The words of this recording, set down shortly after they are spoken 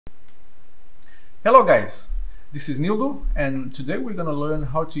Hello guys, this is Nildo, and today we're going to learn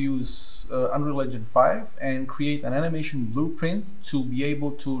how to use Unreal Engine 5 and create an animation blueprint to be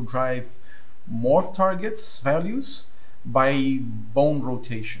able to drive morph targets values by bone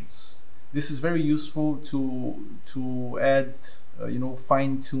rotations. This is very useful to add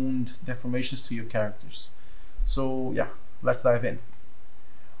fine-tuned deformations to your characters. So yeah, let's dive in.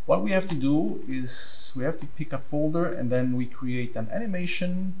 What we have to do is we have to pick a folder and then we create an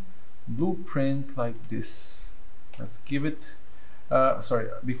animation blueprint like this. Let's give it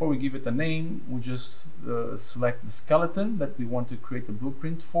before we give it a name, we just select the skeleton that we want to create a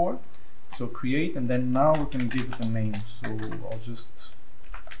blueprint for. So create, and then now we can give it a name. So I'll just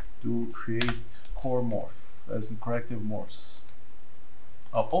do create core morph as in corrective morphs.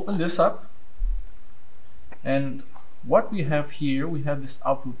 I'll open this up, and what we have here, we have this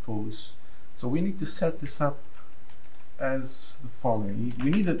output pose. So we need to set this up as the following.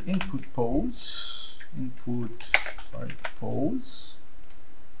 We need an input pose, pose,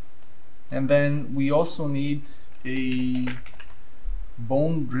 and then we also need a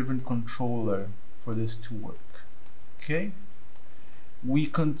bone driven controller for this to work. Okay, we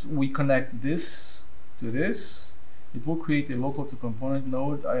connect this to this. It will create a local to component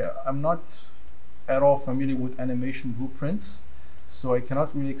node. I'm not at all familiar with animation blueprints, so I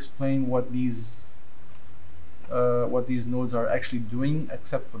cannot really explain what these nodes are actually doing,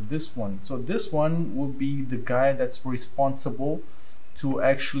 except for this one. So this one will be the guy that's responsible to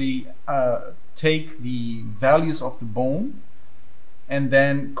actually take the values of the bone and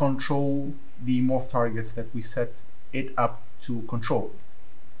then control the morph targets that we set it up to control.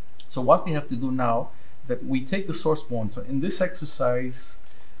 So what we have to do now is that we take the source bone. So in this exercise,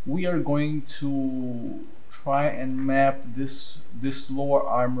 we are going to try and map this lower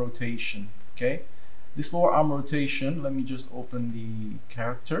arm rotation. Okay. This lower arm rotation, let me just open the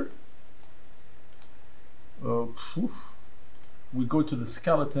character. We go to the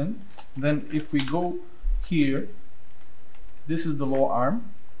skeleton. Then if we go here, this is the lower arm.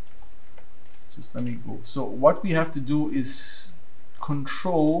 Just let me go. So what we have to do is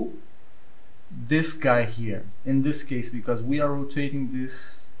control this guy here. In this case, because we are rotating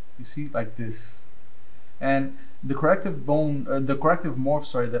this, you see, like this. And the corrective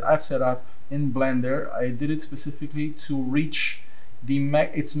morph, that I've set up in Blender, I did it specifically to reach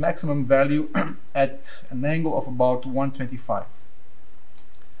its maximum value at an angle of about 125.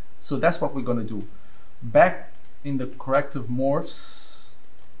 So that's what we're going to do. Back in the corrective morphs,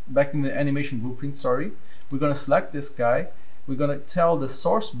 back in the animation blueprint, we're going to select this guy. We're going to tell the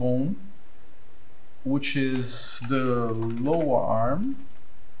source bone, which is the lower arm,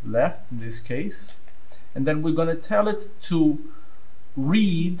 left in this case, and then we're going to tell it to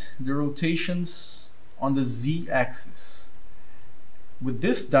read the rotations on the z-axis. With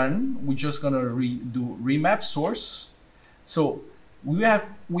this done, we're just going to do remap source. So we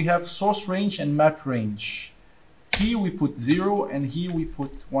have source range and map range. Here we put 0 and here we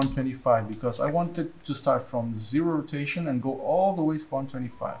put 125 because I wanted to start from 0 rotation and go all the way to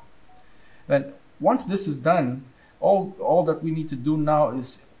 125. Then once this is done, all that we need to do now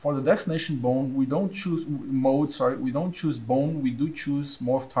is, for the destination bone, we don't choose mode, we don't choose bone, we do choose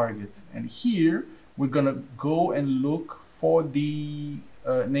morph target. And here we're gonna go and look for the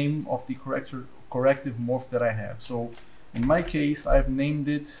name of the corrective morph that I have. So in my case, I've named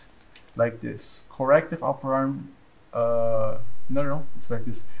it like this: corrective upper arm, it's like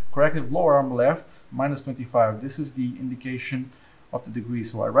this: corrective lower arm left minus 25. This is the indication of the degree.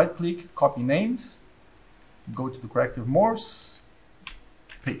 So I right click, copy names, go to the corrective morphs,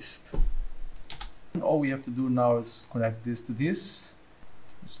 paste. And all we have to do now is connect this to this.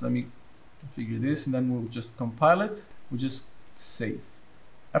 Just let me configure this, and then we'll just compile it. We'll just save.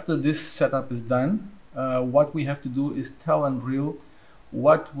 After this setup is done, what we have to do is tell Unreal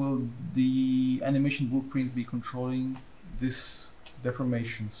what will the animation blueprint be controlling this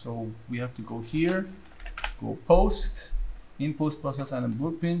deformation. So we have to go here, go post. In post process and in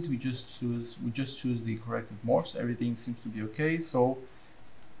blueprint, we just choose the corrective morphs. Everything seems to be okay. So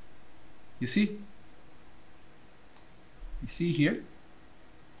you see here,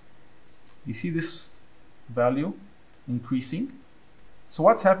 you see this value increasing. So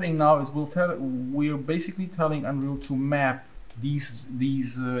what's happening now is we're basically telling Unreal to map these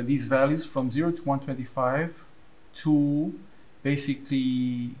values from 0 to 125 to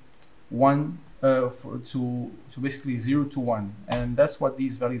basically to basically 0 to 1, and that's what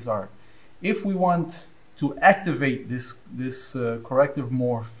these values are. If we want to activate this corrective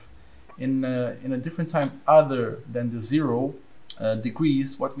morph in a different time other than the 0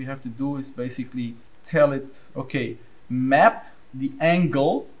 degrees, what we have to do is basically tell it, okay, map the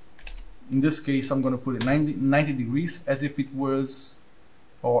angle in this case I'm going to put it 90 degrees as if it was,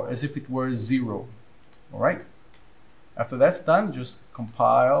 or as if it were 0. All right, after that's done, just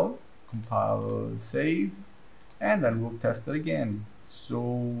compile, save, and then we'll test it again.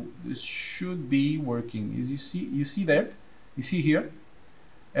 So this should be working. As you see there, you see here,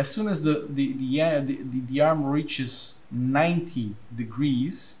 as soon as the arm reaches 90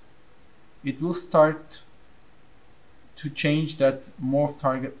 degrees, it will start to change that morph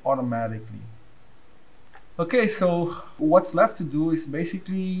target automatically. Okay, so what's left to do is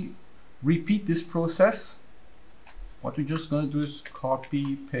basically repeat this process. What we're just going to do is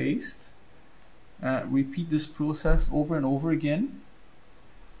copy, paste, repeat this process over and over again.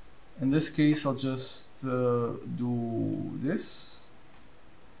 In this case, I'll just do this,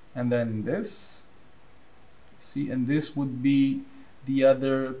 and then this. See, and this would be the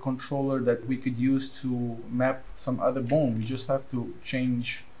other controller that we could use to map some other bone. We just have to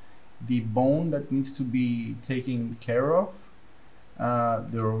change the bone that needs to be taken care of,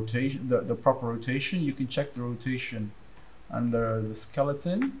 the rotation, the proper rotation. You can check the rotation under the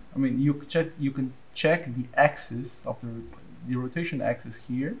skeleton. I mean, you can check the axis of the rotation axis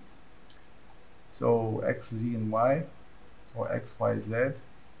here. So X, Z, and Y, or X, Y, Z,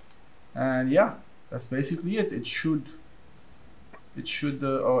 and yeah, that's basically it. It should,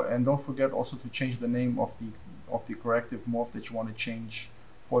 and don't forget also to change the name of the corrective morph that you want to change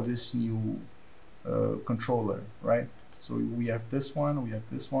for this new controller, right? So we have this one, we have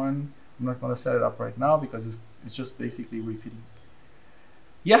this one. I'm not going to set it up right now because it's just basically repeating.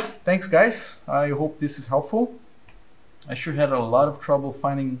 Yeah, thanks guys. I hope this is helpful. I sure had a lot of trouble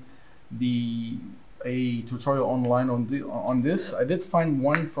finding a tutorial online on this. I did find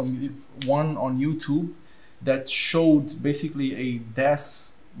one on YouTube that showed basically a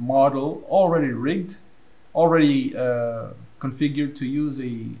DAS model already rigged, already configured to use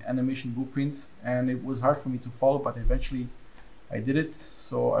a animation blueprint, and it was hard for me to follow, but eventually I did it.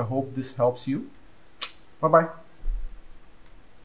 So I hope this helps you. Bye bye.